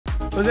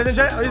What is it in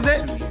chat? What is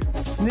it?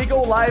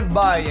 Sneako live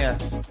by. Yeah.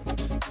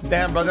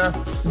 Damn, brother.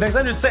 Next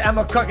time, just say I'm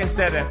a cuck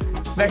instead.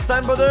 Next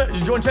time, brother,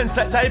 just join chat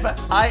and type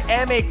I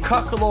am a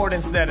cuck lord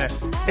instead.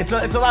 It's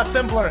a lot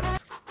simpler.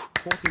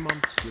 40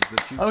 months with the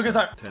juice. Oh, look at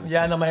that.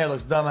 Yeah, I know my hair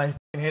looks dumb. I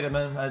hate it,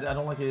 man. I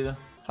don't like it either.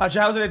 Alright,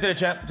 chat, how's it today,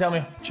 chat? Tell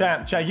me.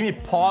 Chat, give me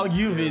Pog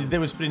you if it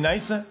was pretty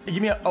nice.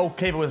 Give me an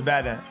okay if it was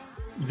bad.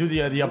 Do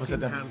the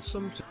opposite then.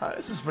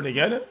 This is pretty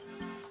good.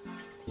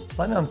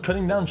 Planning on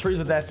cutting down trees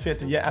with that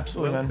fit. Yeah,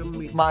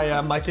 absolutely,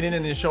 man. My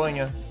Canadian is showing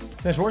you.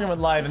 Finished working with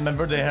live and my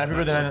birthday. Happy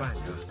birthday, man.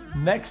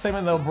 Next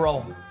segment though,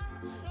 bro.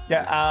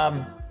 Yeah,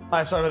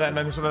 alright, sorry about that,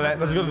 man. Sorry about that.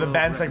 Let's go to the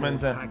band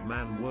segment.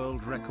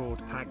 World record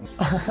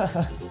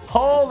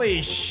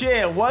Holy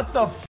shit, what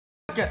the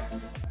fuck?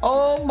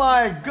 Oh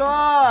my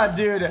god,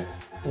 dude.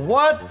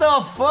 What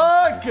the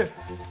fuck?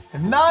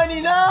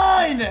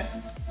 99!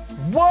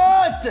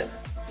 What?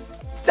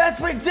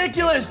 That's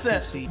ridiculous!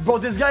 Bro,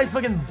 this guy's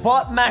fucking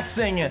bot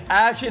maxing.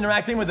 Actually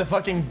interacting with the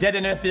fucking dead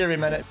inner theory,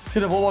 man.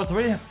 Skid of World War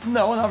 3?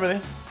 No, not really.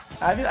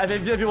 I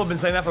think people have been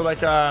saying that for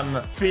like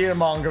fear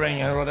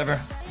mongering or whatever.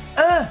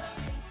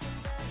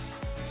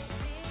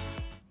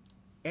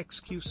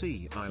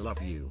 xQc, I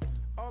love you.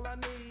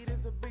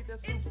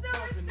 It's so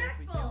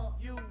respectful.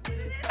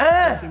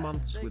 40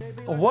 months with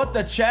what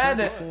the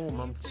Chad? 4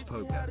 months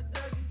poker.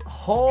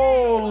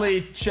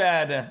 Holy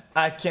Chad.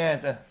 I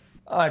can't.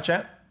 Alright,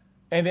 Chad.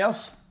 Anything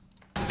else?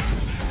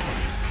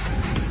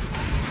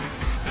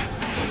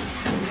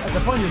 That's the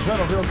point, you just run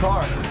a real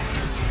car.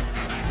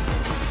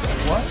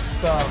 What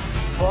the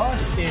fuck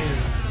is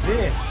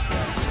this?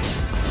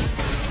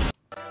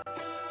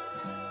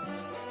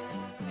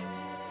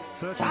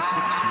 36 months.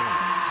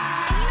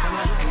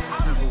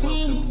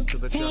 Welcome to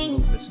the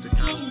jungle, Mr.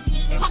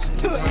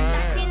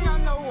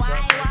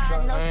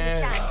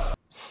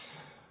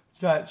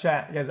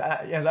 Chat, guys,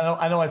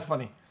 I know it's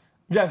funny.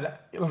 Guys,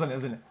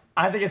 listen.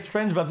 I think it's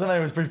cringe, but tonight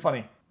it was pretty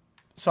funny.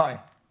 Sorry.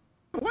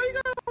 Why you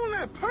got on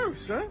that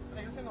purse, huh?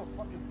 Hey, this ain't no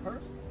fucking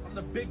purse. I'm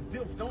the big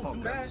deal. Don't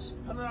do that.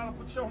 $100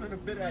 for showing in a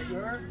bit at you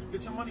heard?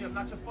 Get your money up,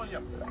 not your funny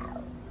up.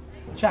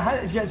 Chat,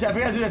 I forgot how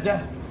to do that,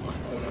 chat.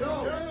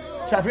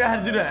 Chat, I forgot how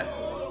to do that.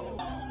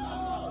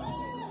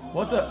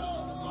 What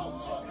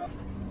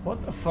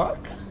the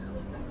fuck?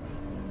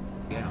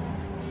 Yeah.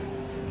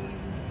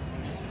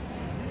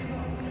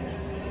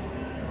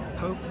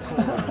 Hope for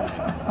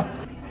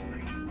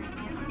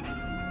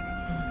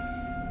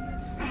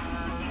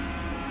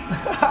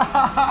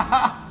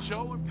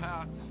Joe and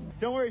Pat.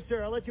 Don't worry,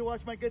 sir. I'll let you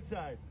watch my good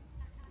side.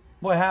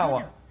 Boy,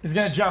 how? He's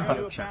gonna jump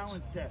up.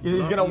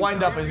 He's gonna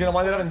wind up. He's gonna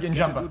wind it up and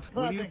jump up.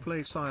 Will you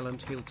play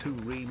Silent Hill 2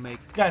 remake?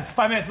 Guys,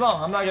 5 minutes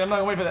long. I'm not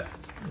gonna wait for that.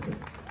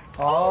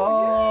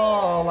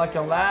 Oh, like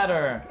a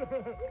ladder.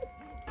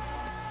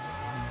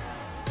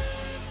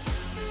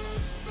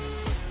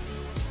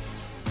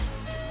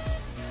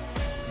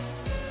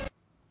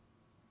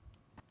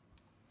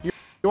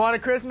 You want a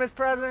Christmas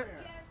present?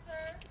 Yes,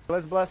 sir.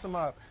 Let's bless them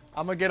up.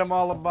 I'm gonna get them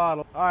all a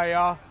bottle. All right,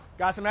 y'all.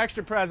 Got some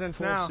extra presents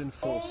now.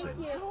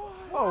 Forcing.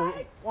 Oh,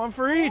 one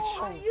for each.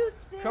 Oh, are you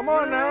serious? Come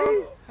on now.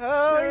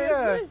 Hell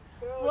yeah.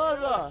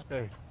 Brother.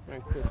 Hey,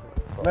 Merry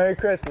Christmas. Merry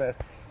Christmas.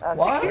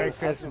 What? Merry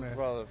Christmas.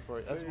 Brother,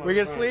 We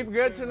can sleep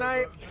good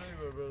tonight.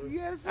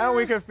 Yes, sir. And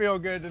we can feel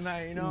good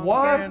tonight, you know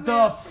What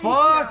the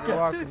fuck? You're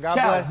welcome. God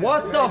Chat, bless you.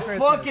 what the Merry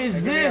fuck Christmas.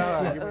 is Hey, give me a this?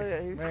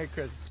 hug. Merry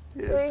Christmas.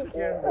 Thank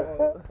you.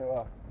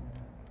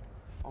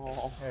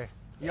 Oh. Hey,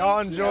 y'all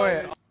enjoy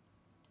it.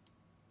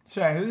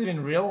 Chat, is this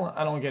even real?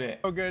 I don't get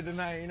it. Feel good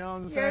tonight, you know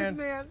what I'm Yes, saying?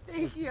 ma'am.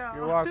 Thank you.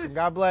 You're welcome.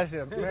 God bless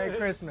you. Merry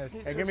Christmas.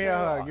 Hey, give me a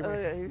hug.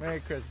 Merry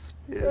Christmas.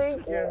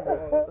 Thank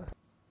you.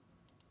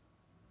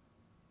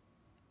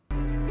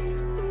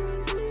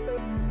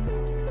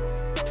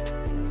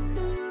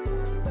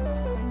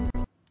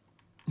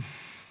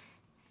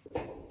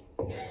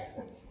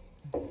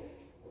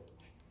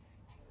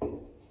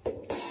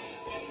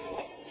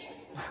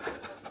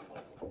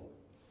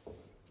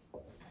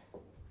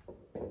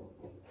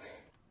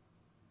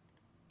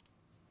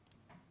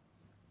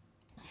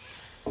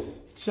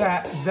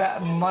 Chat,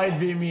 that might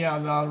be me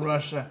on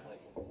Russia.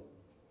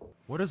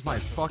 What is my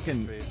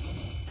fucking...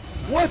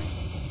 What?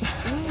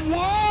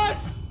 What?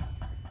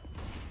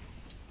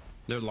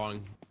 They're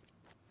long.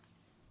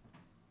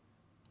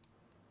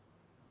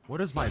 What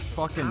is my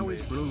fucking... How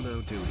is Bruno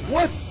doing?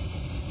 What?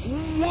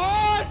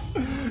 What?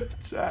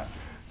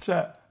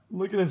 Chat,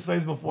 look at his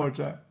face before,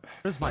 chat.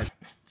 What is my...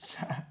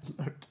 Chat,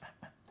 look.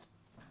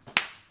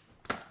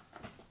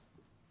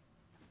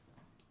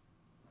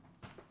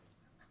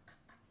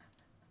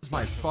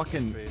 My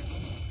fucking...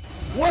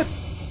 What?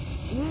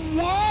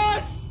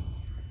 What?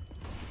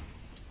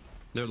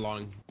 They're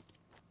long.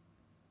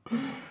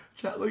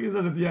 Chat, look at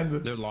this at the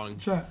end. They're long.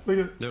 Chat, look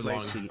at... They're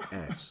long.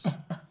 CS.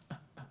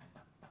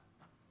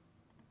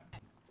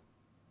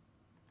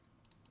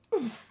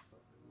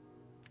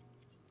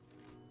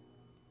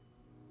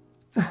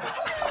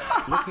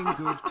 Looking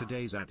good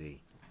today, Zaddy.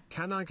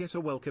 Can I get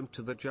a welcome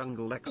to the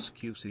jungle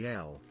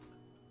xQcl?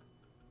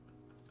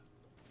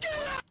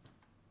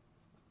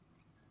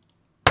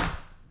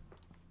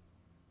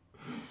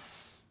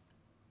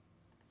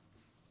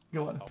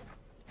 Go on.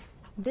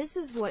 This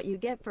is what you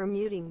get for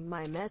muting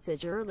my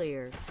message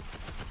earlier.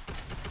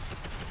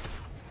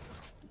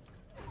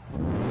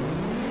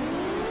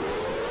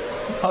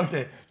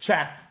 Okay,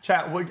 chat.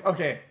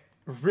 Okay,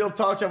 real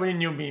talk, chat. We need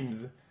new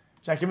memes.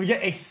 Chat, can we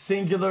get a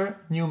singular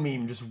new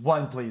meme? Just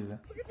one, please.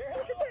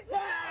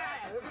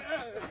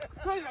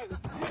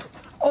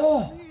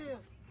 Oh!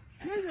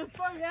 Get the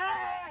fuck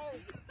out!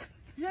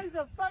 Get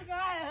the fuck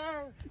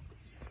out!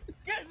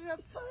 Get the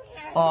fuck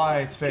out! Oh,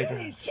 it's fake.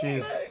 Jeez.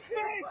 It's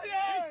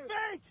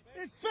fake!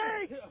 It's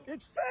fake!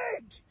 It's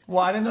fake!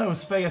 Well, I didn't know it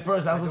was fake at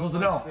first. I was supposed to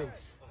know.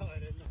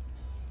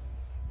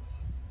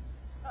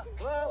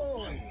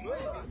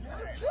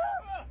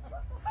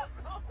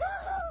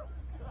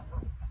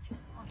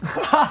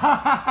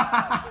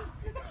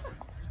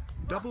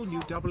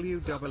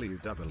 www.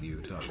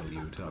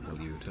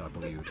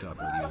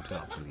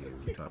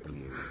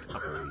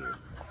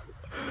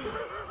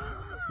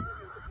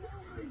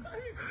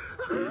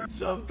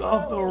 Jumped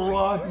off the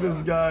rock,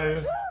 this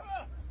guy.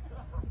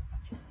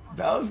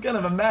 That was kind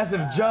of a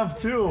massive jump,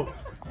 too.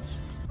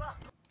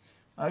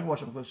 I can watch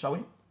some clips, shall we?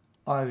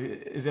 Oh,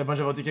 is there a bunch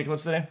of OTK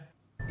clips today?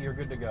 You're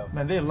good to go.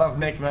 Man, they love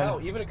Nick, man.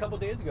 Oh, even a couple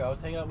days ago, I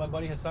was hanging out with my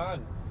buddy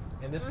Hassan,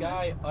 and this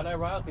guy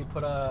unironically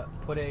put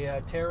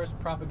a terrorist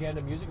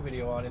propaganda music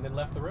video on and then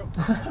left the room.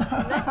 And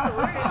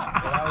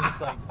I was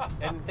just like,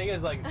 and the thing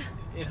is, like,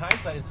 in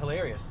hindsight, it's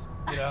hilarious,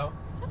 you know?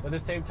 But at the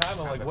same time,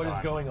 I'm like, what is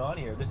going on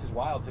here? This is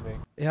wild to me.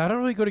 Yeah, I don't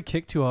really go to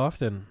Kick too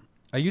often.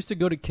 I used to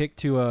go to Kick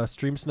to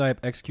stream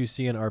snipe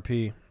xQc and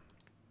RP.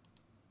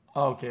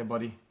 Okay,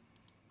 buddy.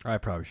 I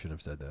probably shouldn't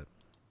have said that.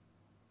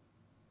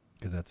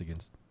 Because that's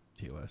against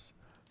TOS.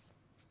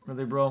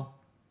 Really, bro?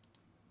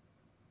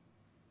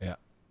 Yeah.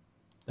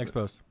 Next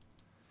post.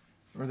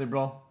 Really,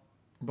 bro?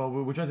 Bro,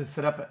 we're trying to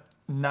set up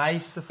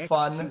nice,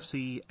 fun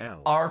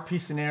xQcl. RP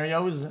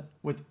scenarios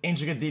with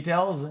intricate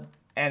details,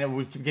 and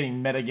we keep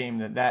getting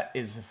metagame. That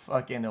is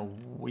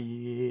fucking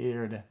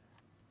weird.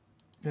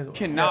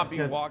 Cannot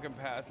be walking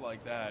past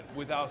like that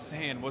without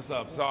saying what's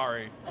up.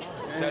 Sorry,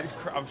 that's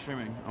I'm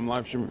streaming. I'm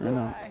live streaming right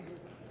now.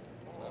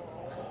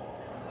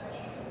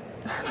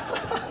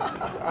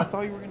 I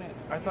thought you were gonna.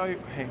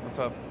 Hey, what's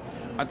up?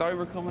 I thought you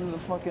were coming to the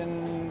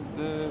fucking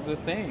the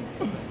thing,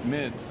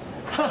 mids.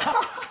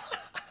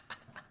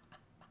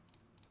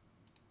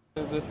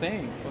 The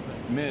thing,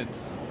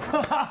 mids.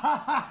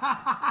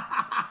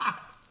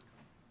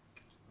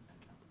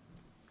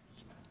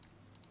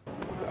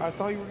 I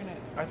thought you were gonna.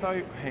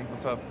 Hey,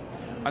 what's up?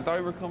 I thought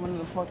you were coming to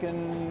the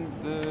fucking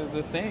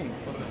the thing,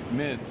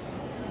 mids.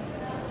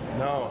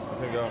 No, I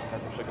think I'll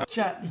have some shit.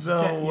 Chat,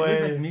 The chat, you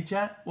way- look like me,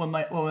 chat.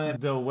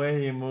 The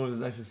way he moves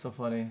is actually so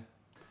funny.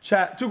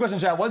 Chat, two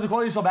questions, chat. Why is the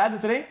quality so bad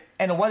today?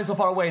 And why is it so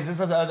far away? Is this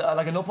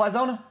like a no-fly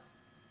zone? Are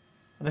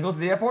they close to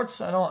the airports?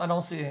 I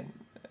don't see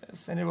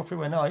San Diego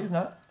Freeway. No, he's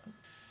not.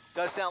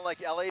 Does sound like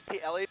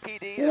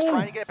LAPD is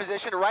trying to get a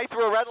position right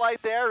through a red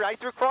light there, right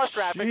through cross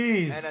traffic,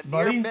 Jeez, and a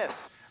buddy. near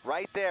miss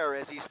right there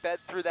as he sped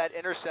through that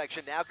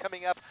intersection. Now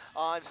coming up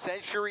on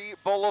Century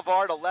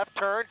Boulevard, a left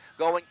turn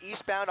going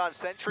eastbound on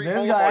Century This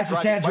Boulevard. guy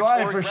actually can't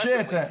driving drive much for more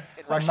shit. aggressively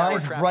in A rush hour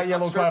nice traffic bright on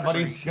yellow car, Surface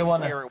buddy. Street Go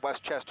on. here in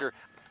Westchester.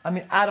 I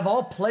mean, out of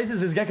all places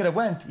this guy could have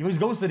went, he always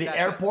goes to the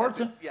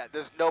airport. Yeah,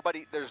 there's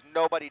nobody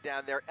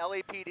down there.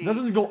 LAPD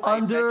Doesn't go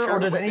under or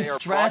does any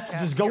strats,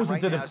 just goes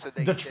into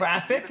the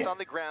traffic. It's on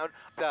the ground.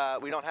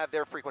 We don't have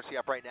their frequency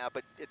up right now,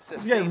 but it's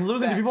just Yeah,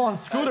 losing to people on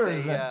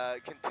scooters. They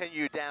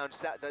continue down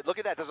south. Look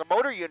at that. There's a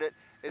motor unit.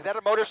 Is that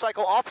a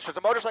motorcycle officer? It's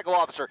a motorcycle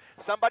officer.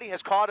 Somebody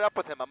has caught up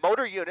with him. A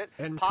motor unit,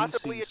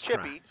 possibly a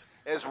chippy,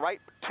 is right.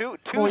 Two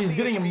Oh, he's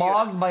getting CHP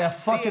mobbed units. by a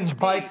fucking CHP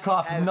bike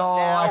cop. has No,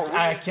 now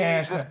I reengaged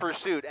can't. this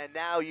pursuit, and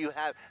now you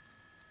have.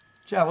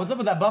 Chat, what's up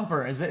with that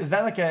bumper? Is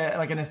that like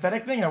an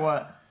aesthetic thing or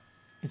what?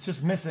 It's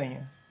just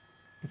missing.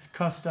 It's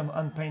custom,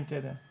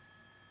 unpainted.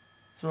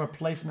 It's a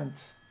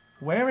replacement.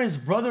 Where is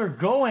brother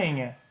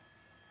going?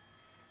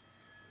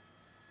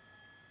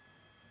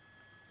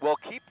 We'll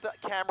keep the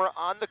camera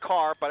on the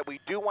car, but we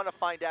do want to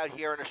find out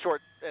here in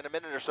a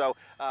minute or so,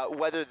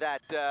 whether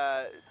that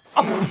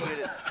CHP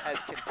unit has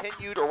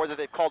continued or whether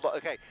they've called.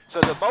 Okay, so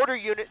the motor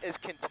unit is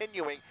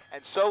continuing,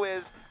 and so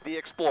is the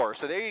Explorer.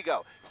 So there you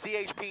go.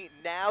 CHP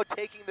now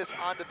taking this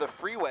onto the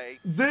freeway.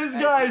 This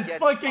as guy's he gets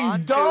fucking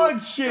onto dog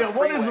the shit.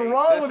 What is freeway.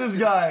 wrong with this is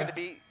guy? gonna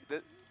be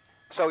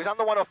so he's on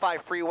the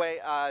 105 freeway.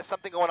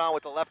 Something going on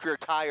with the left rear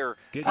tire.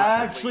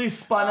 Actually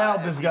spun out,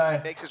 this as guy.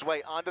 He makes his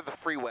way onto the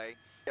freeway.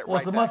 Well,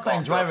 it's a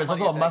Mustang driver. It's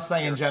also a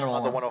Mustang in general.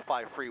 On the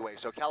 105 freeway.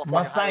 So California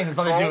Mustangs, that's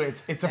all they do.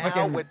 It's a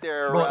fucking, with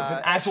their, bro, it's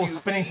an actual SUV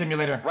spinning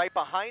simulator. right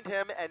behind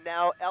him, and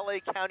now LA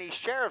County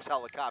Sheriff's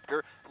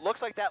helicopter.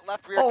 Looks like that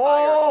left rear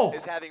Oh! tire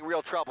is having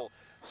real trouble.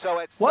 So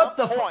at What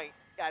some the point,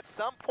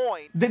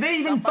 Did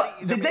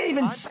they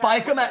even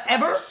spike him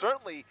ever?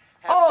 Certainly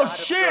Oh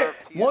shit!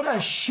 What a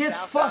shit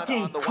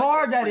fucking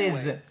car that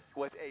is!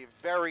 With a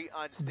very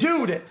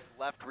unstable Dude,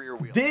 left rear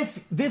wheel.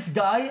 this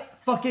guy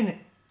fucking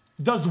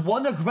does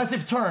one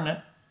aggressive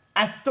turn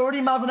at 30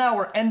 miles an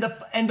hour, and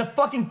the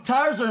fucking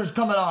tires are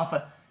coming off.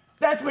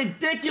 That's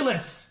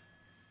ridiculous.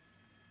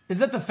 Is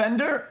that the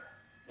fender?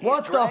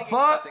 What the dragging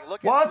fuck? something.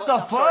 Look What at, the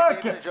I'm sorry,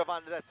 fuck? David,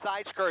 Giovanni, that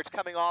side skirt's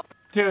coming off.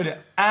 Dude,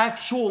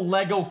 actual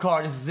Lego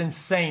car. This is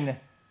insane.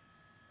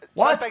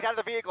 What? Suspect out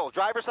of the vehicle.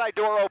 Driver's side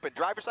door open.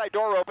 Driver's side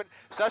door open.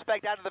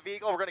 Suspect out of the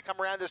vehicle. We're going to come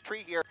around this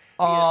tree here.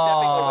 He is stepping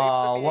away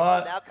from the vehicle.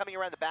 What? Now coming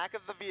around the back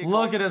of the vehicle.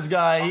 Look at this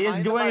guy. He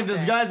is going in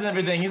disguise and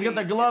everything. He's got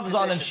the CHP gloves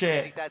on and position to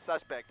shit. Take that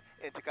suspect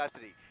into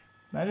custody.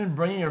 Imagine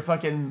bringing your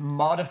fucking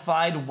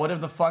modified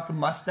whatever the fuck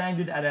Mustang,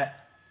 dude, at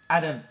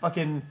a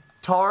fucking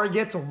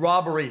Target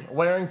robbery,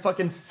 wearing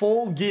fucking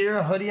full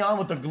gear, hoodie on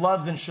with the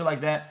gloves and shit like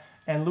that,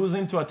 and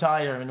losing to a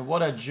tire. I mean,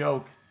 what a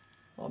joke.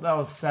 Well, that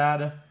was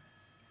sad.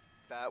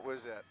 That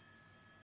was it.